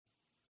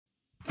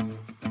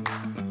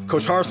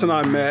Coach Harsin and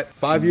I met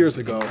 5 years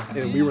ago,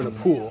 and we were in a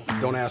pool.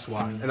 Don't ask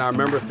why. And I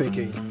remember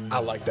thinking, I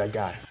like that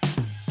guy.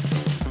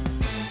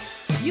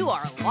 You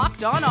are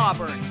Locked On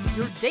Auburn,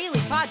 your daily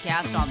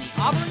podcast on the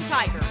Auburn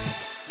Tigers.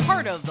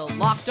 Part of the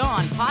Locked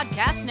On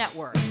Podcast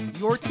Network,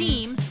 your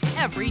team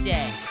every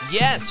day.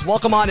 Yes,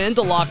 welcome on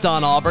into Locked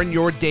On Auburn,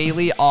 your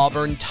daily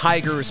Auburn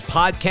Tigers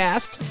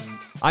podcast.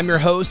 I'm your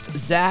host,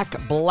 Zach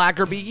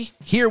Blackerby,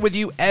 here with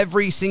you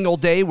every single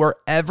day,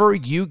 wherever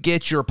you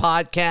get your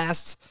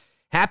podcasts.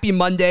 Happy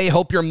Monday.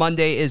 Hope your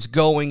Monday is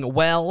going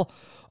well.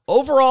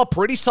 Overall,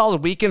 pretty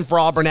solid weekend for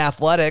Auburn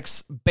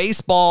athletics.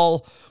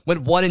 Baseball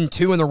went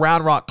 1-2 in the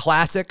Round Rock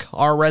Classic.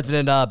 Our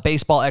resident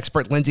baseball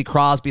expert, Lindsey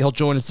Crosby, he'll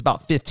join us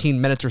about 15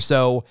 minutes or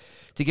so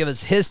to give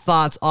us his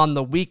thoughts on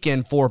the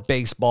weekend for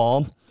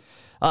baseball.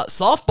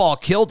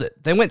 Softball killed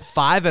it. They went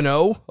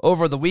 5-0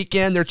 over the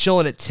weekend. They're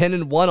chilling at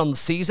 10-1 on the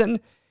season.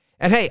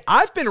 And hey,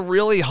 I've been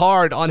really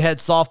hard on head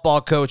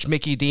softball coach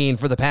Mickey Dean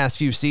for the past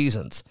few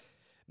seasons.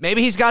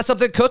 Maybe he's got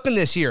something cooking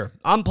this year.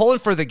 I'm pulling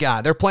for the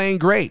guy. They're playing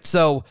great.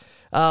 So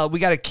we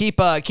got to keep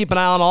an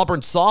eye on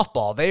Auburn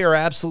softball. They are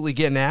absolutely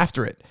getting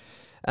after it.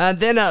 And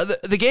then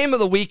the game of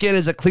the weekend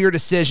is a clear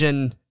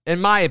decision, in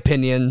my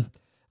opinion.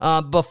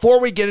 Before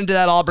we get into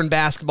that Auburn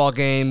basketball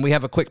game, we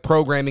have a quick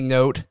programming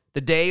note. The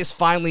day is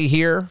finally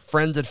here,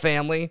 friends and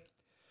family.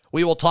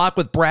 We will talk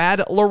with Brad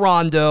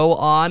Larondo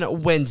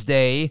on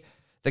Wednesday,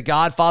 the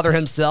Godfather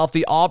himself,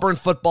 the Auburn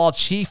football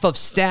chief of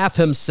staff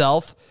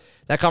himself.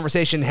 That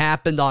conversation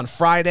happened on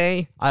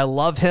Friday. I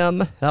love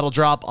him. That'll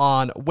drop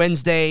on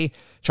Wednesday.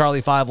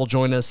 Charlie 5 will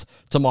join us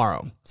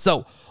tomorrow.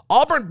 So,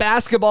 Auburn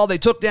basketball, they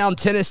took down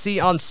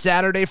Tennessee on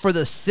Saturday for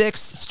the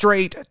sixth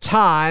straight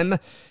time.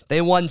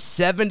 They won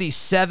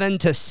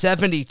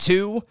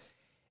 77-72,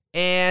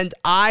 and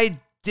I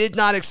did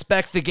not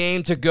expect the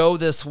game to go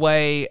this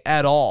way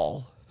at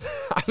all.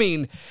 I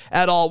mean,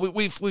 at all.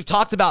 We've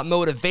talked about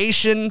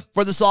motivation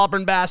for this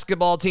Auburn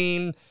basketball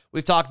team.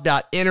 We've talked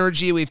about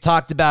energy. We've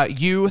talked about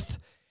youth.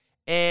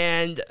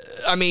 And,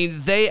 I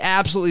mean, they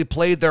absolutely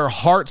played their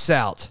hearts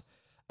out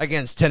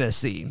against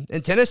Tennessee.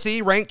 And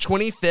Tennessee ranked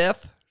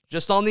 25th,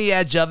 just on the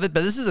edge of it.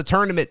 But this is a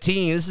tournament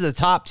team. This is a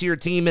top-tier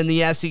team in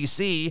the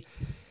SEC.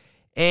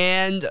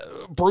 And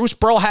Bruce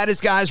Pearl had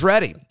his guys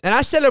ready. And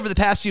I said over the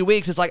past few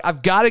weeks, it's like,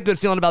 I've got a good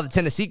feeling about the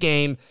Tennessee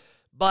game.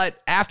 But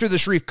after the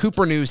Sharife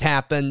Cooper news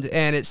happened,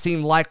 and it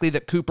seemed likely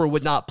that Cooper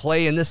would not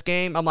play in this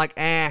game, I'm like,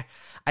 I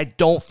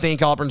don't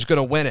think Auburn's going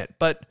to win it.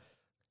 But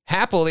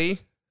happily,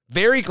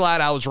 very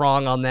glad I was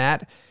wrong on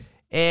that.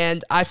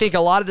 And I think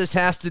a lot of this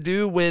has to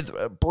do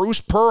with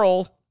Bruce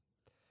Pearl.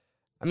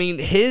 I mean,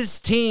 his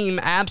team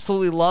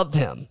absolutely loved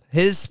him.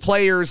 His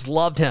players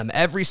loved him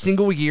every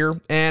single year.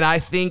 And I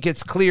think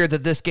it's clear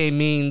that this game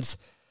means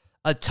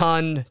a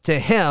ton to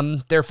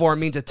him. Therefore, it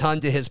means a ton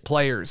to his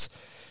players.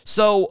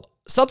 So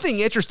something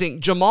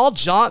interesting, Jamal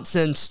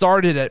Johnson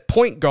started at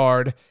point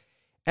guard.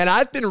 And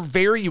I've been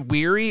very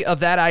weary of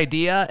that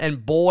idea,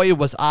 and boy,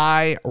 was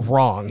I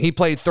wrong. He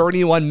played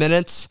 31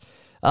 minutes,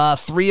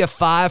 3 of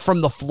 5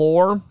 from the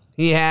floor.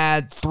 He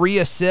had 3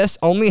 assists,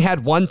 only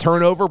had 1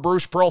 turnover.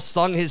 Bruce Pearl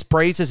sung his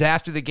praises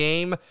after the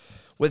game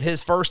with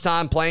his first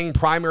time playing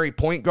primary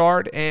point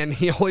guard, and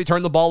he only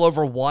turned the ball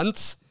over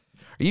once.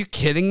 Are you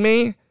kidding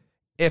me?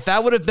 If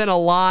that would have been a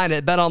line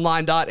at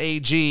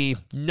betonline.ag,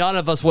 none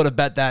of us would have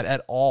bet that at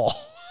all.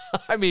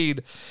 I mean,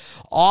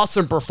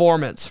 awesome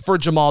performance for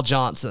Jamal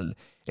Johnson.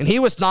 And he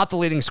was not the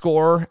leading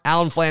scorer.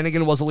 Allen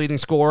Flanigan was the leading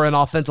scorer, and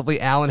offensively,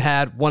 Allen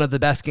had one of the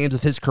best games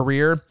of his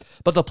career.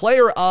 But the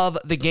player of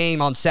the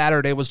game on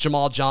Saturday was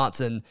Jamal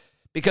Johnson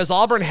because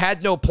Auburn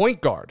had no point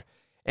guard.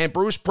 And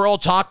Bruce Pearl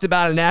talked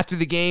about it after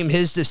the game.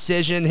 His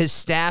decision, his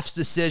staff's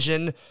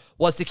decision,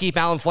 was to keep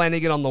Allen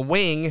Flanigan on the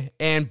wing.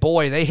 And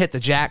boy, they hit the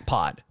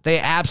jackpot. They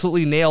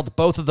absolutely nailed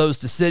both of those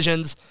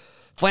decisions.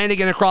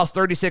 Flanigan across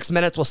 36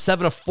 minutes was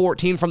 7 of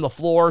 14 from the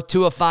floor,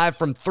 2 of 5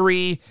 from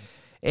 3.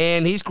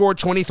 And he scored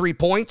 23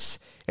 points,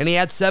 and he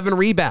had 7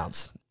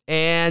 rebounds.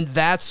 And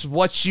that's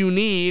what you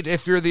need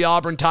if you're the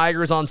Auburn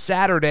Tigers on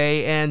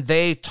Saturday, and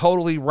they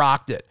totally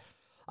rocked it.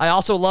 I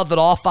also love that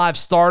all 5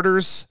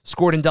 starters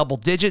scored in double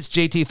digits.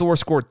 JT Thor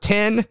scored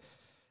 10.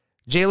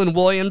 Jalen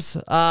Williams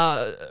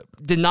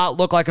did not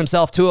look like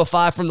himself, 2 of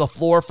 5 from the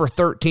floor for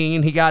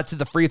 13. He got to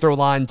the free throw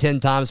line 10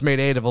 times,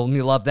 made 8 of them.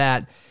 You love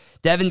that.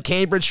 Devin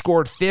Cambridge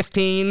scored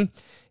 15.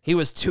 He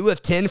was 2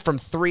 of 10 from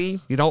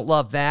 3. You don't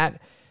love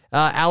that.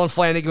 Allen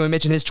Flanigan, we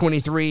mentioned his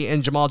 23,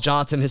 and Jamal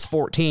Johnson, his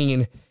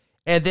 14.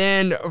 And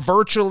then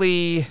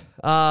virtually,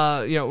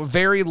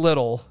 very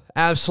little,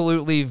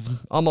 absolutely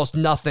almost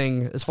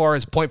nothing as far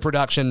as point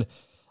production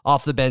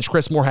off the bench.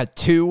 Chris Moore had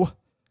 2.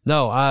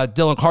 No,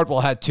 Dylan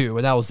Cardwell had 2,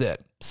 and that was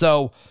it.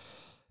 So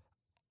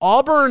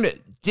Auburn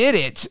did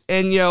it.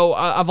 And,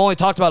 I've only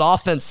talked about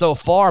offense so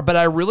far, but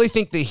I really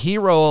think the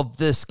hero of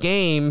this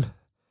game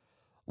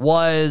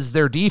was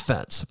their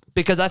defense.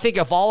 Because I think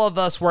if all of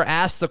us were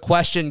asked the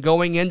question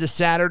going into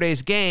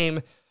Saturday's game,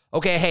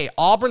 okay, hey,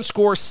 Auburn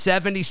scores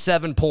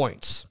 77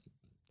 points.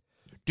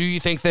 Do you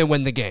think they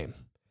win the game?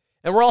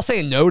 And we're all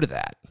saying no to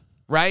that,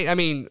 right? I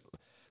mean,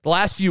 the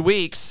last few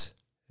weeks,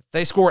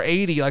 they score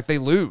 80, like they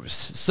lose.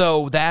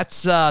 So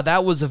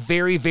that was a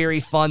very, very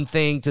fun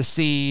thing to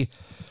see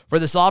for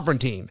this Auburn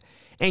team.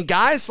 And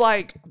guys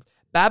like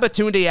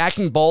Babatunde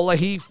Akingbola,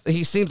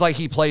 he seems like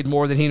he played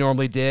more than he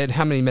normally did.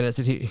 How many minutes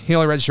did he? He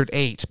only registered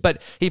 8,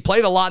 but he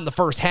played a lot in the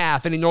first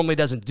half, and he normally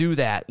doesn't do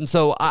that. And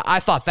so I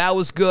thought that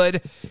was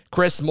good.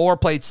 Chris Moore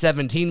played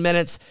 17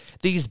 minutes.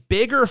 These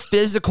bigger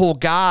physical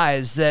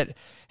guys that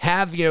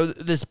have,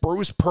 this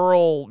Bruce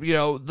Pearl,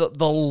 the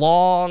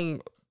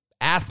long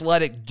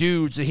athletic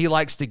dudes that he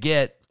likes to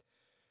get,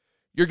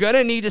 you're going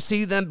to need to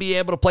see them be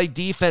able to play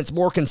defense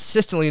more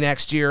consistently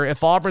next year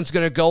if Auburn's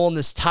going to go on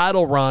this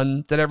title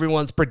run that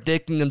everyone's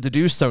predicting them to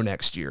do so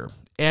next year.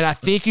 And I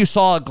think you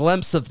saw a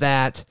glimpse of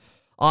that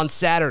on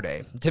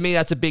Saturday. To me,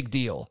 that's a big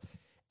deal.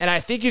 And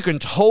I think you can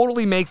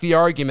totally make the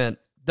argument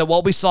that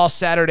what we saw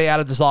Saturday out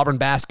of this Auburn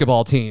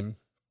basketball team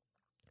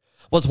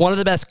was one of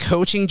the best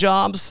coaching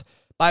jobs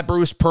by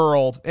Bruce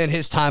Pearl in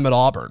his time at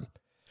Auburn.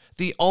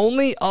 The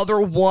only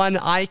other one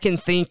I can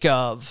think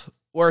of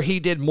where he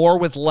did more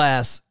with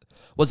less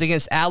was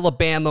against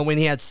Alabama when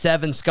he had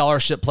 7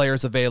 scholarship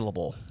players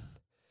available.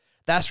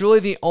 That's really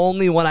the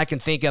only one I can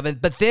think of.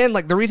 But then,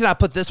 the reason I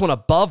put this one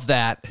above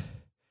that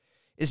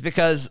is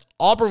because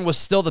Auburn was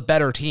still the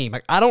better team.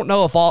 I don't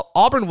know if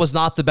Auburn was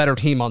not the better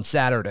team on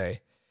Saturday,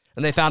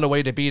 and they found a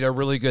way to beat a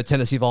really good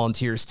Tennessee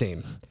Volunteers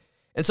team.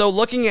 And so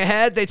looking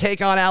ahead, they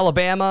take on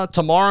Alabama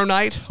tomorrow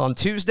night on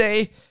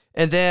Tuesday,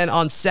 and then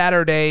on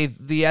Saturday,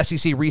 the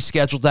SEC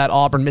rescheduled that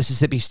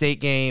Auburn-Mississippi State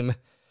game.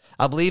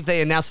 I believe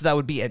they announced that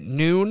would be at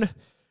noon.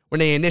 When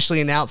they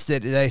initially announced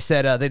it, they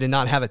said they did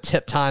not have a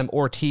tip time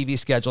or TV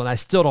schedule, and I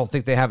still don't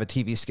think they have a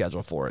TV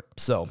schedule for it.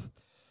 So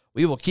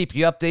we will keep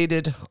you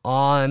updated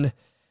on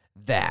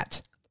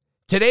that.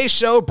 Today's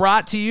show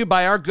brought to you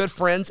by our good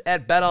friends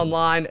at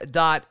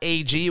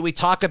betonline.ag. We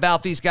talk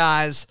about these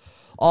guys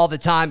all the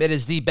time. It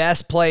is the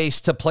best place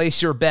to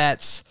place your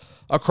bets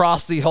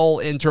across the whole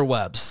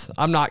interwebs.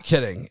 I'm not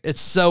kidding.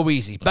 It's so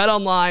easy.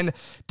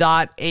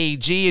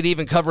 BetOnline.ag. It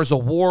even covers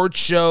award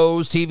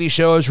shows, TV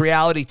shows,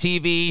 reality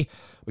TV.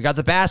 We got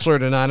The Bachelor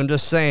tonight. I'm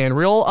just saying.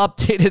 Real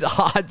updated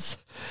odds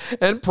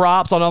and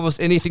props on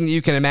almost anything that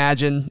you can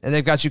imagine. And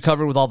they've got you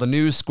covered with all the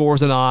news,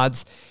 scores, and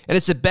odds. And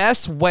it's the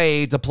best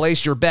way to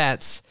place your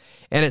bets,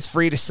 and it's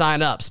free to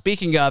sign up.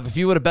 Speaking of, if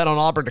you would have bet on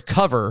Auburn to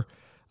cover,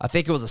 I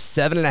think it was a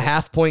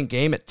 7.5-point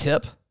game at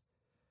tip.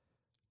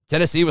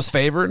 Tennessee was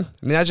favored.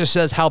 I mean, that just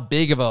says how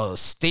big of a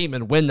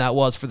statement win that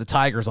was for the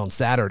Tigers on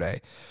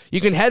Saturday.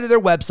 You can head to their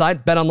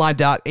website,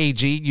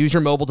 betonline.ag, use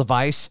your mobile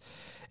device,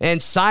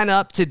 and sign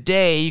up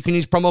today. You can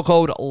use promo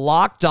code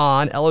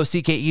LOCKEDON,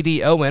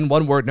 LOCKEDON,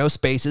 one word, no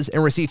spaces,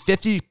 and receive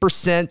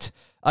 50%,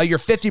 your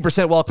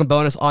 50% welcome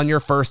bonus on your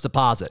first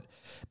deposit.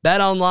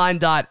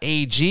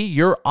 BetOnline.ag,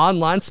 your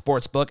online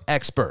sportsbook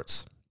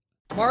experts.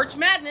 March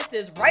Madness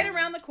is right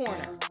around the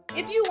corner.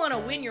 If you want to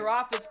win your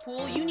office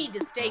pool, you need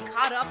to stay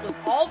caught up with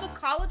all the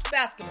college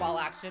basketball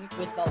action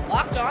with the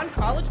Locked On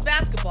College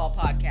Basketball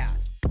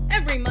Podcast.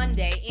 Every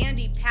Monday,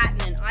 Andy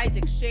Patton and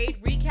Isaac Shade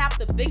recap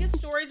the biggest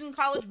stories in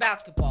college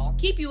basketball,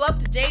 keep you up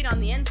to date on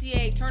the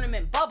NCAA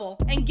tournament bubble,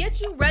 and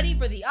get you ready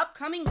for the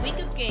upcoming week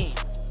of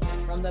games.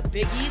 From the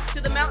Big East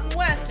to the Mountain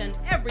West and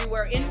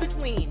everywhere in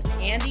between,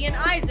 Andy and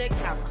Isaac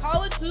have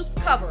college hoops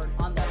covered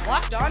on the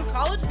Locked On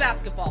College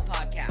Basketball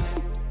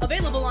Podcast.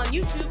 Available on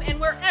YouTube and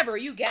wherever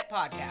you get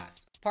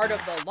podcasts. Part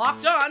of the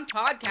Locked On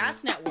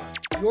Podcast Network.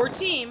 Your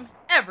team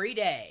every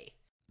day.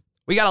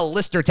 We got a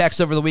listener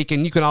text over the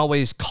weekend. You can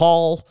always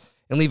call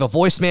and leave a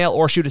voicemail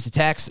or shoot us a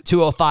text.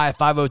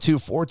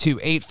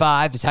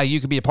 205-502-4285 is how you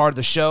can be a part of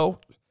the show.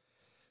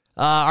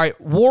 All right,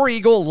 War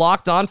Eagle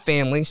Locked On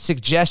Family,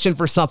 suggestion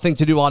for something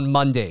to do on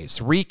Mondays.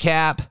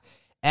 Recap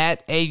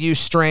at AU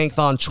Strength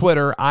on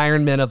Twitter,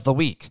 Ironman of the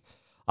Week.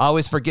 I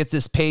always forget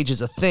this page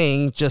is a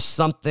thing, just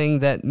something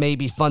that may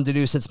be fun to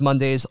do since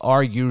Mondays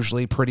are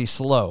usually pretty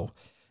slow.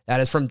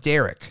 That is from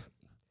Derek.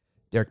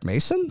 Derek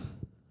Mason?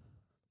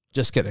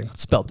 Just kidding.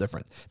 Spelled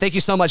different. Thank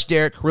you so much,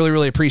 Derek. Really,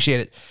 really appreciate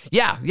it.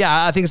 Yeah,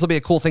 I think this will be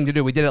a cool thing to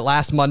do. We did it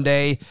last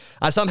Monday.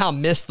 I somehow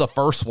missed the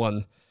first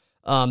one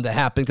that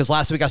happened because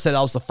last week I said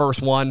that was the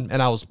first one,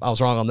 and I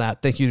was wrong on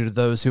that. Thank you to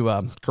those who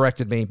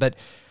corrected me. But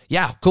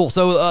yeah, cool.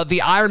 So the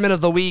Ironman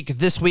of the Week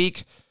this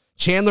week,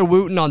 Chandler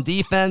Wooten on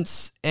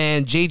defense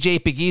and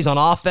JJ Pegues on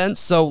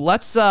offense. So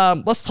let's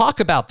talk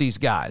about these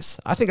guys.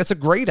 I think that's a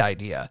great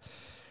idea.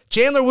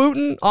 Chandler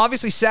Wooten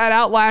obviously sat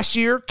out last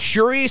year.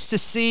 Curious to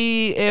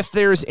see if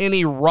there's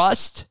any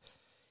rust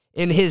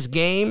in his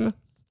game.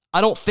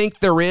 I don't think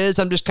there is.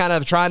 I'm just kind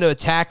of trying to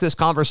attack this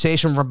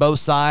conversation from both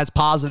sides,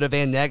 positive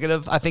and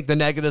negative. I think the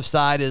negative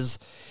side is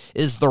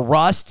the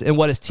rust and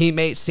what his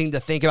teammates seem to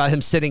think about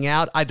him sitting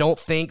out. I don't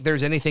think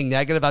there's anything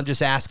negative. I'm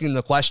just asking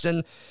the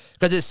question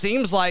because it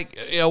seems like,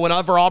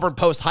 whenever Auburn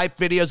posts hype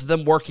videos of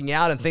them working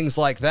out and things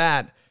like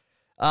that,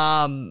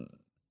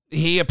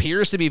 he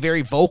appears to be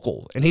very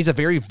vocal, and he's a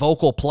very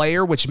vocal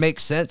player, which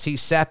makes sense. He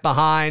sat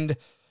behind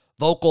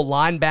vocal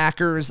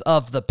linebackers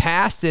of the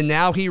past, and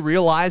now he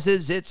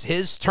realizes it's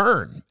his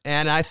turn.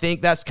 And I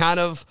think that's kind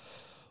of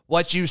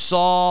what you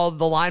saw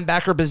the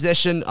linebacker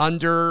position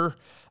under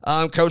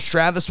Coach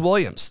Travis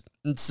Williams.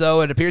 And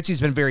so it appears he's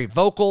been very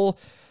vocal.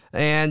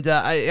 And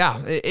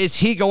is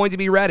he going to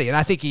be ready? And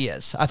I think he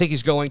is. I think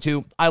he's going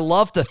to. I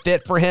love the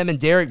fit for him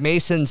and Derek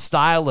Mason's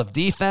style of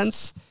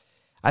defense.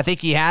 I think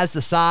he has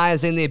the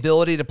size and the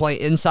ability to play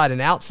inside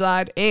and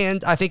outside.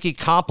 And I think he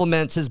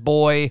complements his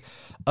boy,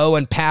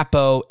 Owen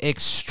Pappoe,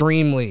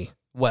 extremely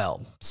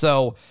well.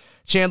 So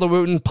Chandler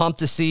Wooten, pumped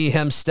to see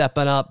him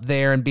stepping up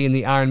there and being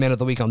the Iron Man of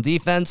the week on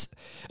defense.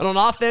 And on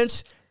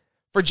offense,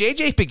 for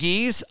J.J.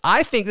 Pegues,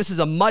 I think this is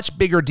a much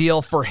bigger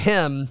deal for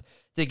him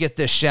to get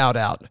this shout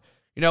out.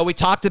 You know, we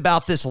talked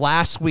about this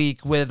last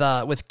week with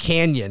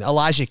Canyon,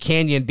 Elijah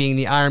Canyon being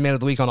the Iron Man of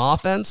the week on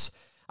offense.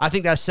 I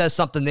think that says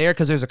something there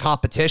because there's a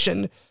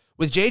competition.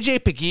 With J.J.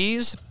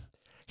 Pegues,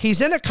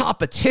 he's in a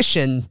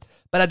competition,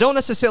 but I don't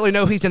necessarily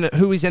know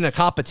who he's in a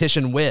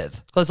competition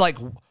with. Because, like,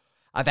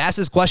 I've asked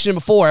this question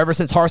before ever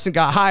since Harsin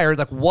got hired.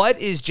 Like, what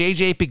is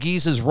J.J.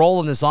 Pegues' role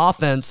in this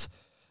offense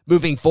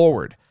moving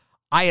forward?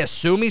 I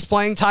assume he's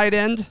playing tight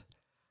end.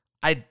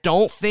 I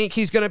don't think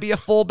he's going to be a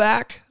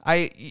fullback.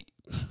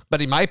 But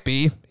he might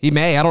be. He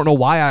may. I don't know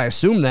why I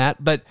assume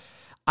that, but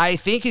I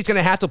think he's going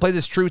to have to play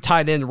this true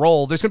tight end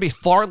role. There's going to be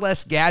far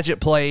less gadget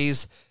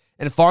plays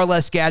and far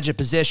less gadget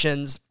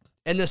positions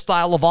in this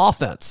style of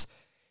offense.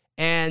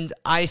 And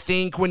I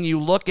think when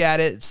you look at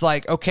it, it's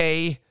like,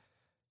 okay,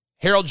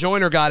 Harold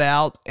Joyner got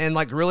out, and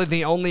like really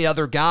the only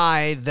other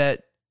guy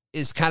that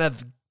is kind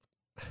of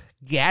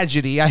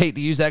gadgety, I hate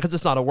to use that because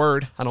it's not a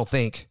word, I don't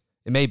think.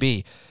 It may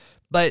be.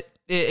 But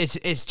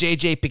it's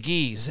J.J.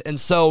 Pegues. And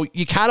so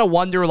you kind of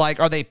wonder, like,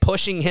 are they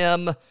pushing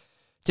him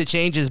to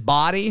change his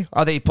body?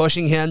 Are they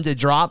pushing him to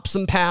drop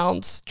some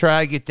pounds,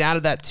 try to get down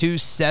to that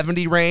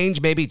 270 range,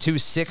 maybe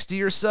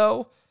 260 or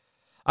so?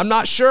 I'm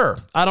not sure.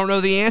 I don't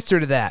know the answer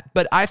to that.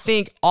 But I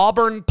think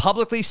Auburn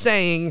publicly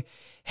saying,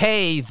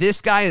 hey, this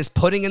guy is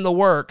putting in the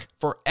work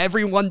for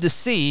everyone to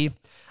see,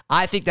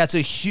 I think that's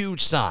a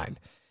huge sign.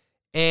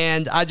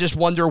 And I just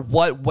wonder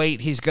what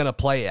weight he's going to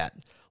play at.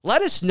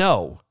 Let us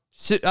know.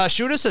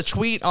 Shoot us a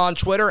tweet on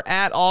Twitter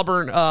at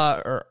Auburn,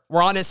 or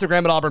we're on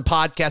Instagram at Auburn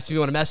Podcast if you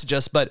want to message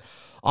us, but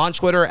on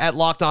Twitter at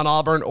Locked On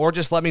Auburn, or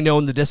just let me know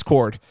in the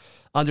Discord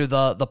under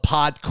the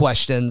pod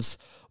questions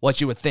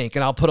what you would think.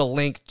 And I'll put a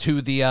link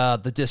to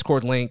the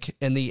Discord link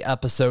in the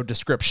episode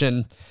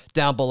description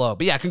down below.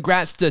 But yeah,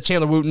 congrats to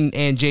Chandler Wooten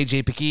and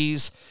J.J.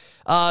 Pegues.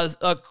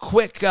 A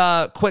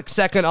quick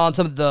second on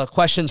some of the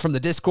questions from the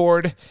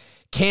Discord.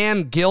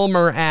 Cam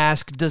Gilmer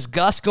asked, does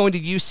Gus going to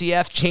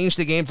UCF change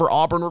the game for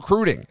Auburn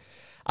recruiting?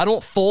 I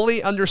don't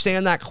fully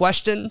understand that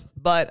question,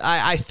 but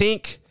I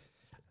think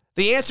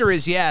the answer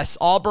is yes.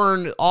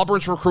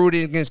 Auburn's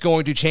recruiting is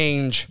going to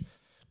change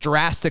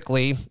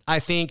drastically. I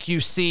think you're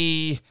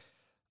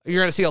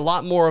going to see a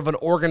lot more of an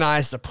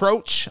organized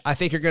approach. I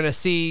think you're going to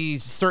see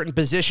certain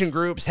position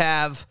groups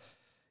have,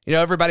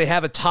 everybody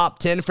have a top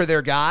 10 for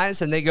their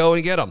guys, and they go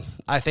and get them.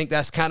 I think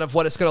that's kind of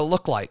what it's going to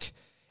look like.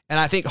 And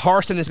I think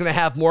Harsin is going to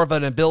have more of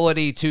an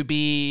ability to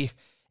be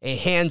a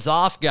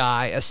hands-off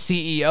guy, a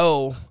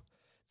CEO,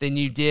 than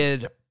you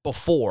did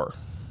before.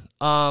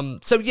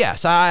 So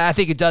yes, I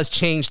think it does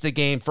change the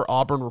game for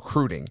Auburn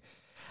recruiting.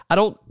 I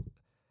don't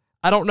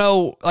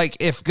know, like,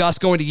 if Gus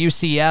going to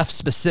UCF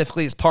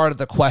specifically is part of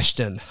the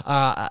question.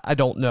 I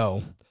don't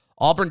know.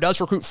 Auburn does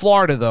recruit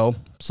Florida though,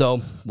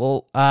 so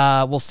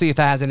we'll see if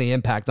that has any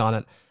impact on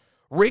it.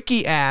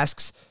 Ricky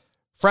asks,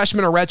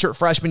 freshman or redshirt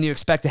freshman you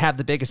expect to have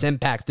the biggest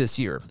impact this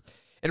year?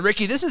 And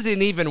Ricky, this is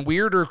an even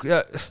weirder,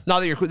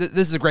 this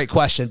is a great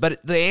question,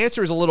 but the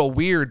answer is a little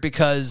weird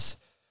because,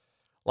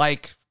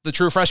 like, the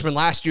true freshman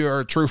last year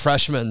are true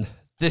freshmen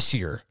this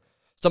year.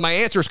 So my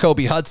answer is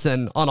Kobe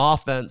Hudson on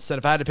offense, and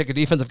if I had to pick a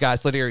defensive guy,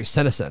 it's Ladarius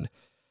Sennison.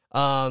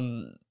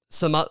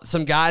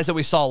 Some guys that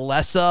we saw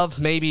less of,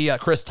 maybe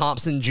Chris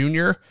Thompson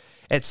Jr.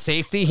 at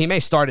safety. He may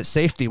start at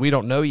safety. We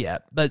don't know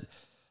yet, but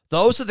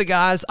those are the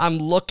guys I'm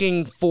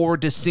looking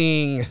forward to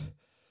seeing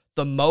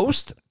the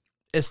most.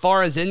 As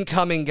far as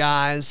incoming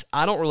guys,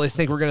 I don't really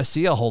think we're going to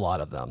see a whole lot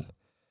of them.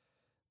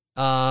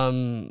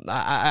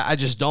 I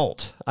just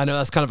don't. I know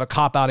that's kind of a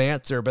cop-out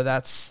answer, but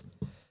that's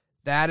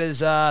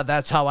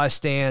how I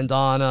stand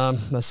on. I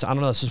don't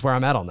know. That's just where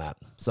I'm at on that.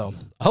 So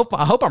I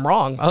hope I'm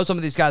wrong. I hope some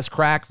of these guys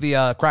crack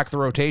the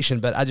rotation,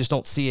 but I just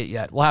don't see it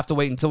yet. We'll have to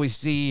wait until we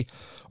see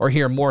or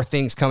hear more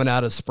things coming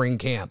out of spring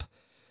camp.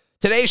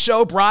 Today's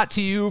show brought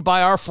to you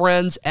by our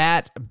friends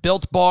at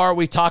Built Bar.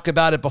 We talked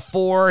about it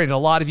before, and a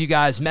lot of you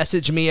guys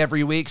message me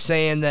every week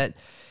saying that,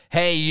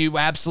 hey, you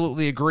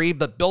absolutely agree,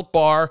 but Built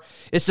Bar,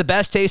 it's the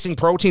best tasting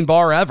protein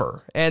bar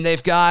ever. And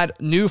they've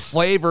got new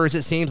flavors,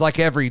 it seems like,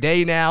 every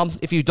day now.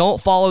 If you don't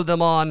follow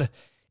them on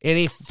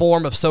any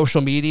form of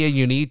social media,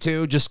 you need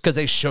to, just because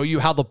they show you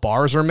how the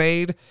bars are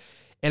made.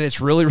 And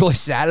it's really, really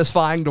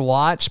satisfying to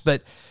watch.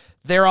 But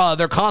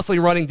they're constantly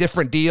running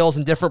different deals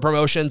and different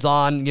promotions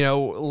on,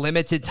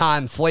 limited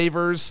time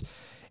flavors.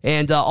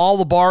 And all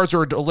the bars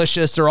are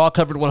delicious. They're all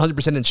covered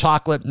 100% in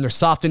chocolate, and they're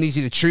soft and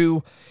easy to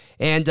chew.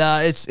 And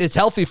it's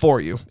healthy for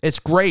you. It's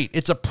great.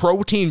 It's a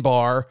protein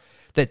bar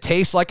that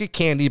tastes like a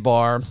candy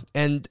bar,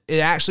 and it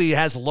actually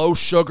has low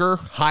sugar,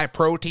 high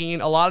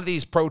protein. A lot of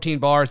these protein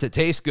bars that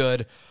taste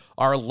good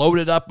are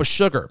loaded up with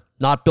sugar,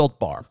 not Built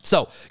Bar.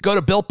 So go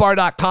to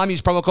BuiltBar.com,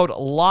 use promo code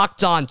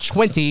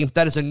LOCKEDON20.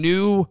 That is a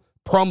new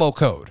promo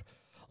code.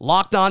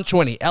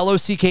 LOCKEDON20,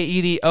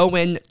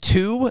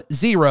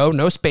 LOCKEDON20,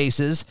 no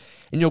spaces,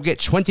 and you'll get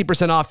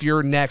 20% off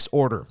your next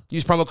order.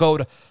 Use promo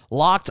code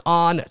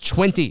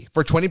LOCKEDON20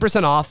 for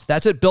 20% off.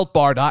 That's at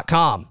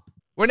BuiltBar.com.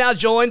 We're now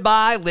joined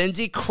by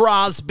Lindsey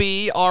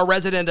Crosby, our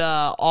resident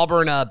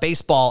Auburn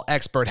baseball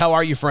expert. How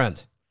are you,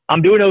 friend?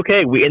 I'm doing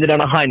okay. We ended on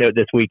a high note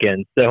this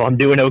weekend, so I'm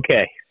doing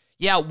okay.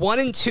 Yeah,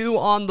 1-2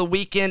 on the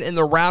weekend in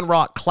the Round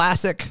Rock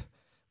Classic,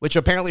 which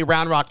apparently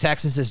Round Rock,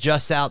 Texas is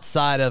just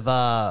outside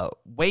of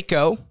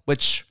Waco,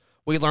 which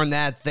we learned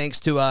that thanks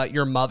to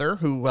your mother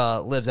who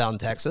lives out in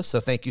Texas. So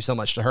thank you so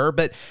much to her.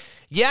 But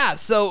yeah,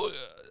 so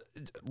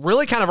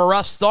really kind of a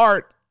rough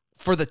start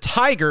for the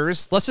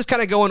Tigers. Let's just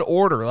kind of go in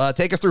order.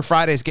 Take us through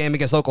Friday's game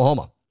against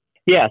Oklahoma.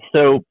 Yeah,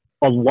 so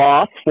a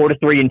loss,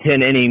 4-3 in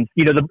 10 innings.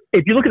 You know,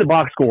 if you look at the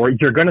box score,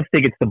 you're going to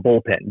think it's the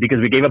bullpen because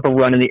we gave up a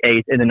run in the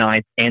 8th, in the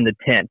 9th, and the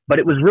 10th. But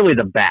it was really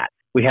the bats.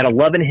 We had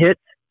 11 hits,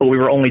 but we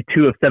were only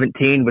 2 of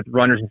 17 with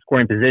runners in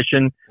scoring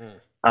position.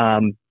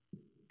 And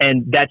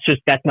that's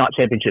not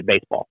championship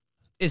baseball.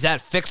 Is that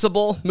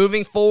fixable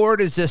moving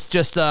forward? Is this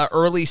just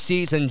early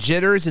season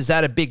jitters? Is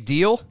that a big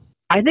deal?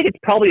 I think it's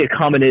probably a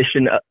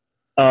combination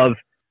of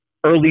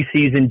early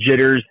season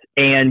jitters,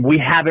 and we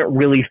haven't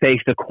really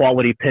faced a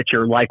quality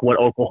pitcher like what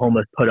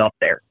Oklahoma's put up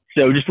there.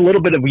 So just a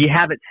little bit of, we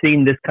haven't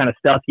seen this kind of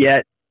stuff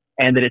yet,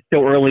 and that it's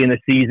still early in the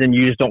season.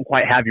 You just don't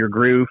quite have your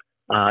groove.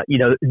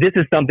 This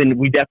is something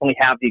we definitely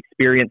have the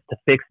experience to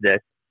fix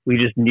this. We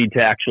just need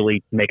to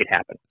actually make it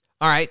happen.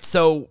 All right.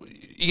 So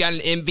you got an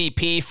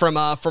MVP from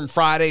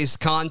Friday's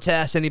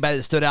contest. Anybody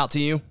that stood out to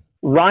you?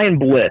 Ryan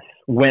Bliss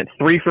went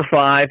 3 for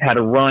 5, had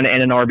a run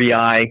and an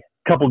RBI.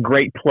 Couple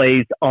great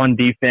plays on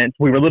defense.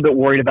 We were a little bit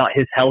worried about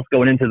his health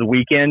going into the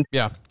weekend.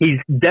 Yeah, he's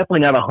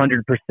definitely not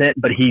 100%,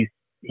 but he's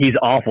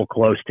awful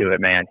close to it,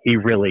 man. He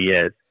really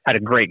is. Had a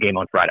great game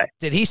on Friday.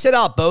 Did he sit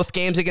out both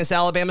games against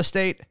Alabama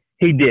State?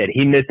 He did.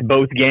 He missed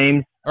both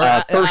games.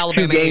 First Alabama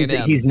 2 games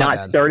that he's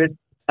not started.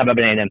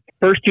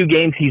 First 2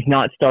 games he's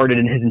not started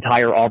in his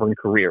entire Auburn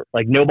career.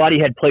 Like, nobody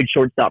had played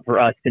shortstop for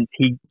us since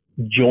he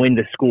joined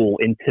the school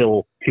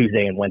until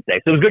Tuesday and Wednesday.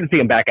 So it was good to see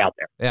him back out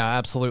there. Yeah,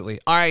 absolutely.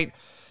 All right.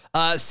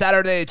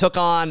 Saturday they took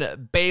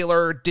on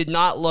Baylor. Did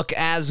not look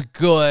as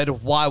good.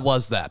 Why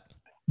was that?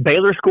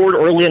 Baylor scored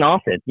early and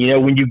often. You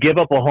know, when you give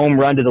up a home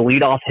run to the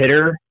leadoff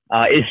hitter,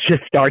 it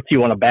just starts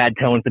you on a bad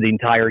tone for the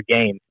entire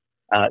game.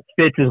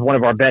 Fitz is one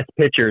of our best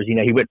pitchers. You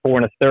know, he went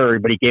 4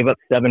 1/3, but he gave up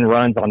 7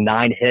 runs on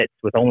 9 hits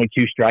with only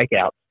 2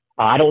 strikeouts.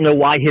 I don't know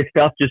why his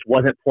stuff just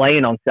wasn't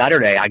playing on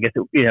Saturday. I guess,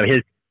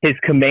 his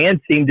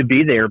command seemed to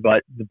be there,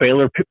 but the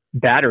Baylor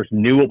batters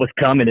knew what was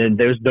coming, and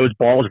those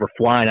balls were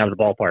flying out of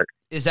the ballpark.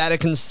 Is that a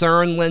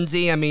concern,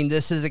 Lindsey? I mean,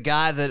 this is a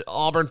guy that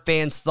Auburn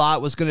fans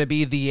thought was going to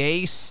be the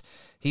ace.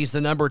 He's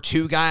the number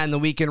 2 guy in the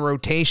weekend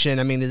rotation.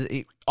 I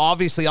mean,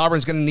 obviously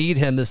Auburn's going to need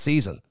him this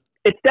season.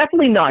 It's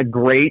definitely not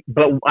great,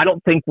 but I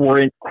don't think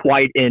we're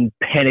quite in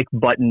panic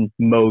button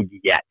mode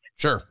yet.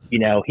 Sure. You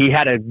know, he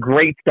had a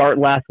great start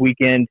last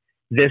weekend.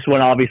 This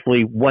one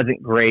obviously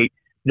wasn't great.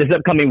 This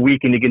upcoming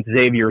weekend against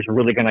Xavier is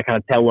really going to kind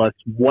of tell us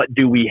what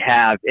do we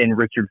have in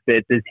Richard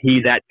Fitz. Is he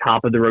that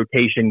top of the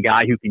rotation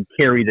guy who can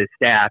carry the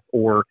staff,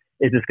 or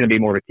is this going to be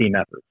more of a team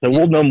effort? So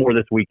we'll know more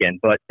this weekend,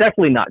 but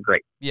definitely not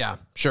great. Yeah,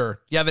 sure.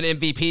 You have an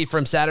MVP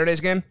from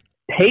Saturday's game?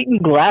 Peyton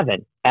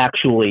Glavin,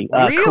 actually.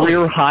 Really?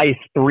 Career high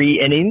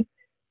 3 innings.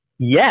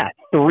 Yeah,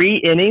 3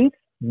 innings,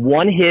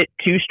 1 hit,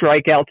 2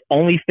 strikeouts,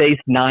 only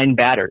faced 9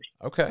 batters.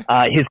 Okay.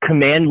 His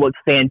command looks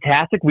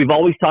fantastic. We've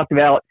always talked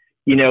about,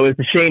 it's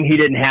a shame he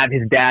didn't have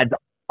his dad's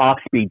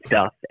off-speed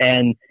stuff.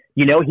 And,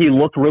 he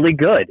looked really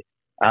good.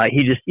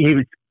 He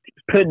was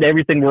putting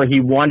everything where he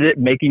wanted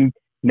it,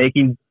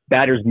 making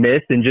batters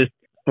miss, and just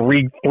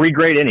three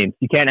great innings.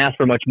 You can't ask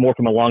for much more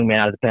from a long man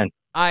out of the pen.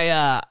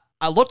 I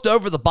looked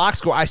over the box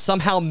score. I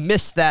somehow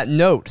missed that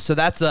note. So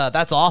that's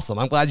awesome.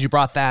 I'm glad you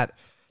brought that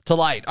to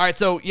light. All right,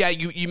 so yeah,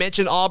 you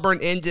mentioned Auburn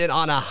ended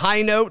on a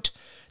high note.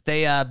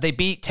 They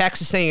beat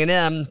Texas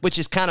A&M, which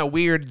is kind of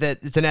weird that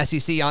it's an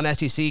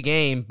SEC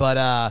game,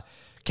 but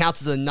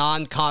counts as a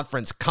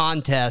non-conference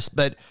contest.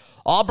 But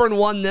Auburn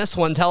won this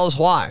one. Tell us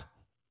why.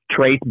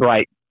 Trace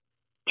Bright.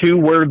 2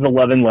 words,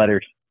 11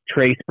 letters.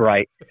 Trace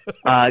Bright.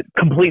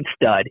 Complete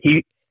stud.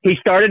 He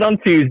started on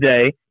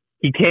Tuesday.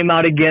 He came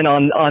out again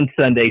on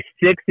Sunday.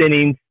 6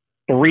 innings,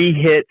 3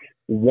 hits,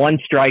 1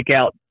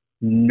 strikeout,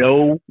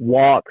 2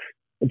 walks,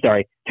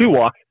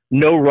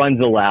 no runs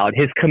allowed.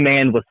 His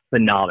command was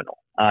phenomenal.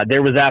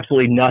 There was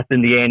absolutely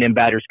nothing the A&M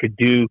batters could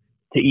do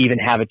to even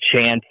have a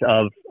chance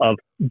of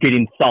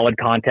getting solid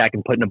contact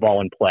and putting the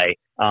ball in play.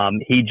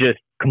 He just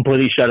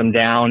completely shut him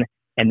down,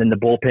 and then the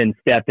bullpen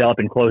stepped up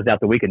and closed out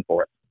the weekend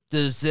for it.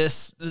 Does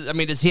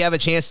he have a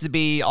chance to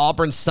be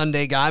Auburn's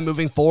Sunday guy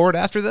moving forward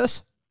after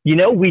this? We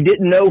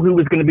didn't know who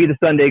was going to be the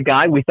Sunday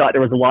guy. We thought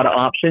there was a lot of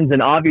options,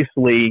 and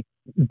obviously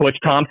Butch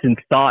Thompson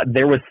thought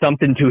there was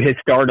something to his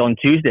start on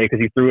Tuesday because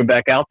he threw him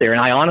back out there.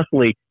 And I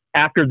honestly,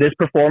 after this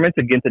performance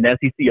against an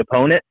SEC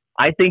opponent,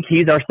 I think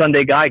he's our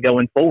Sunday guy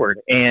going forward.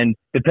 And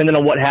depending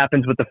on what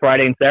happens with the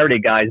Friday and Saturday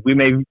guys, we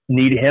may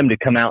need him to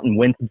come out and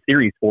win some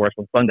series for us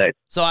on Sundays.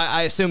 So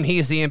I assume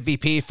he's the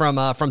MVP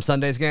from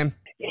Sunday's game?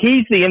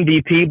 He's the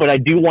MVP, but I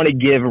do want to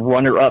give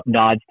runner-up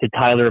nods to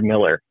Tyler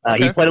Miller.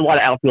 Okay. He played a lot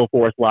of outfield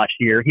for us last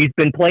year. He's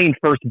been playing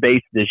first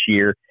base this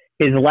year.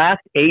 His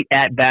last 8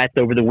 at-bats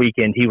over the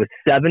weekend, he was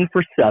 7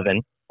 for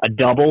 7, a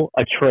double,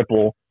 a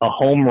triple, a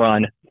home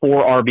run,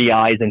 4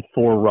 RBIs, and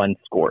 4 runs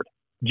scored.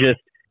 Just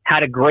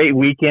had a great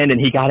weekend,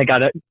 and he kind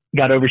of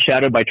got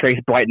overshadowed by Trace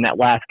Bright in that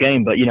last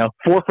game. But,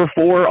 4 for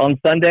 4 on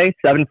Sunday,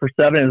 7 for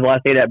 7 in his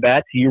last 8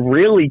 at-bats. You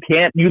literally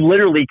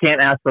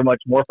can't ask for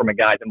much more from a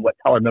guy than what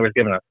Tyler Miller's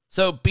given us.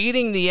 So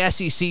beating the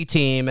SEC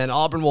team, and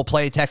Auburn will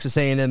play Texas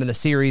A&M in a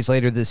series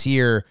later this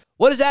year,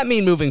 what does that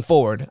mean moving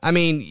forward? I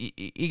mean,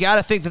 you got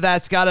to think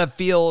that's got to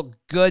feel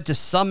good to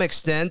some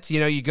extent.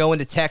 You go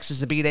into Texas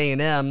to beat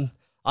A&M.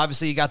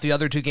 Obviously, you got the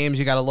other 2 games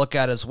you got to look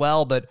at as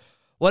well, but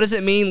what does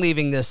it mean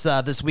leaving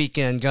this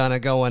weekend,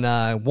 going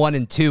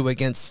 1-2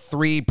 against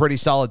 3 pretty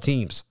solid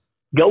teams?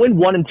 Going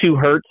 1-2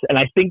 hurts, and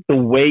I think the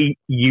way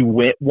you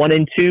went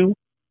 1-2,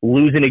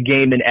 losing a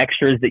game in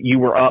extras that you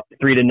were up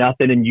 3-0,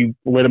 and you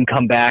let them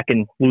come back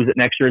and lose it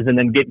in extras, and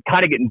then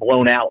getting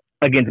blown out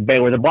against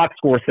Baylor. The box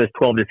score says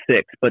 12-6,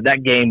 but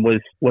that game was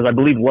I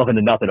believe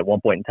 11-0 at one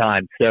point in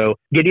time. So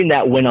getting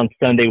that win on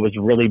Sunday was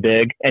really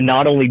big, and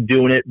not only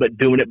doing it, but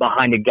doing it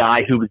behind a guy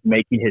who was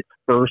making his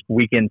first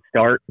weekend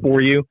start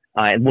for you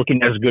and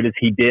looking as good as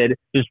he did.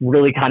 Just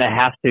really kind of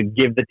have to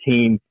give the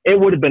team. It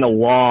would have been a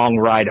long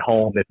ride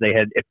home if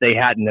they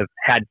hadn't have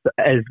had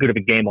as good of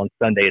a game on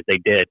Sunday as they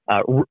did.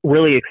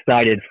 Really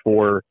excited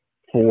for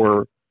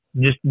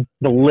just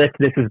the lift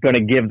this is going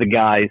to give the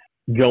guys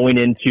going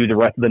into the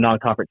rest of the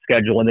non-conference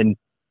schedule, and then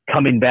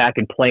coming back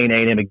and playing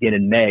A&M again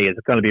in May is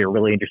going to be a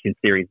really interesting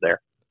series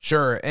there.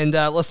 Sure. And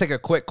let's take a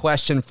quick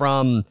question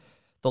from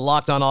the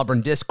Locked On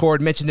Auburn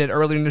Discord. Mentioned it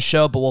earlier in the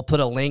show, but we'll put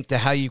a link to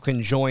how you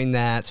can join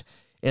that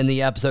in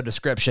the episode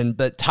description.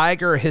 But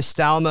Tiger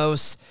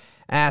Histalmos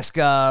asked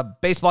a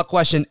baseball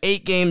question,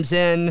 8 games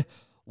in,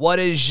 what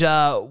is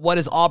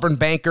Auburn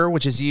Banker,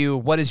 which is you,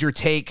 what is your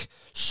take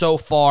so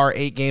far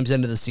 8 games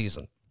into the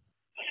season?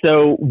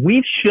 So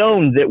we've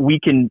shown that we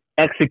can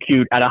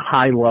execute at a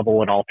high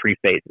level in all 3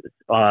 phases.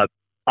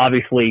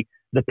 Obviously,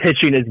 the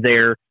pitching is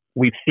there.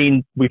 We've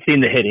seen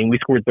the hitting. We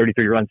scored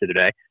 33 runs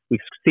today.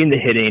 We've seen the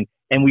hitting,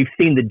 and we've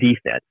seen the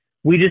defense.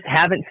 We just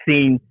haven't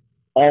seen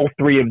all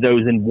 3 of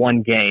those in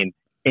one game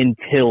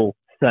until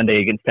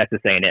Sunday against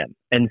Texas A&M.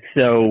 And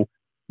so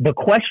the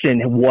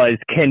question was,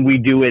 can we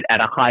do it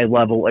at a high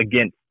level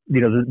against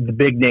the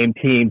big name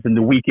teams in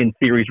the weekend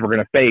series we're going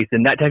to face?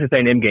 And that Texas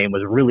A&M game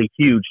was really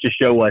huge to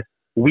show us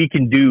we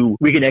can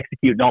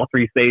execute in all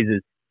 3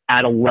 phases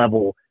at a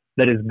level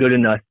that is good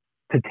enough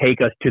to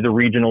take us to the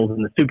regionals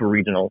and the super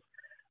regionals.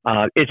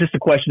 It's just a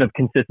question of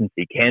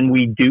consistency. Can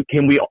we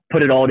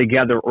put it all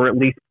together, or at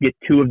least get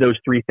 2 of those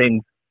 3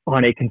 things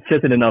on a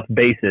consistent enough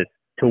basis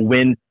to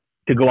win,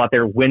 to go out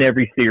there, win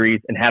every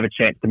series, and have a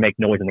chance to make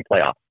noise in the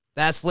playoffs?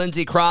 That's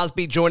Lindsey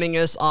Crosby joining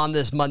us on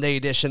this Monday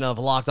edition of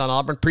Locked On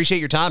Auburn. Appreciate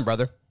your time,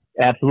 brother.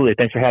 Absolutely.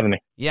 Thanks for having me.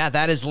 Yeah,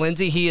 that is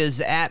Lindsey. He is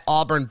at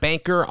Auburn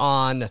Banker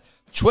on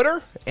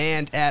Twitter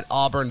and at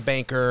Auburn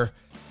Banker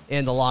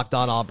in the Locked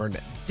On Auburn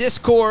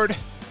Discord.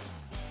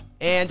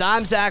 And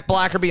I'm Zach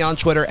Blackerby on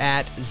Twitter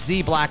at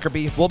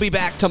ZBlackerby. We'll be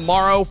back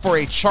tomorrow for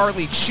a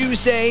Charlie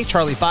Tuesday.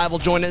 Charlie 5 will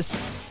join us.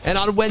 And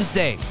on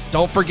Wednesday,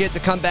 don't forget to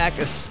come back,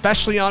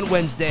 especially on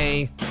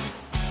Wednesday,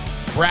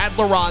 Brad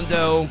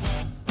Larondo,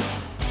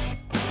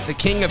 the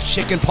king of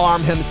chicken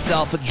parm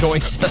himself,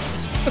 joins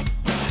us.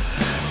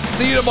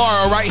 See you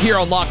tomorrow right here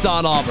on Locked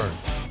On Auburn.